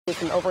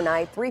From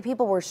overnight, 3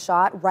 people were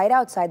shot right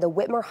outside the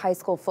Whitmer High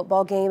School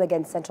football game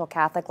against Central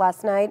Catholic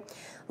last night.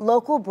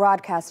 Local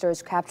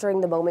broadcasters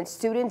capturing the moment.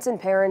 Students and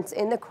parents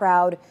in the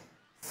crowd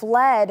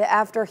fled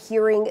after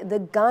hearing the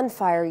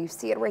gunfire. You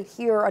see it right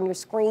here on your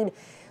screen.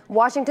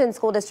 Washington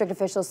School District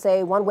officials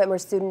say one Whitmer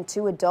student,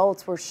 2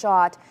 adults were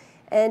shot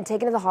and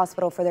taken to the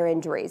hospital for their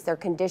injuries. Their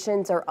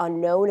conditions are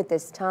unknown at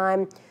this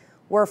time.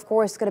 We're, of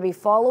course, going to be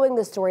following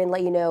the story and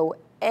let you know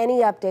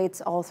any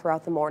updates all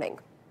throughout the morning.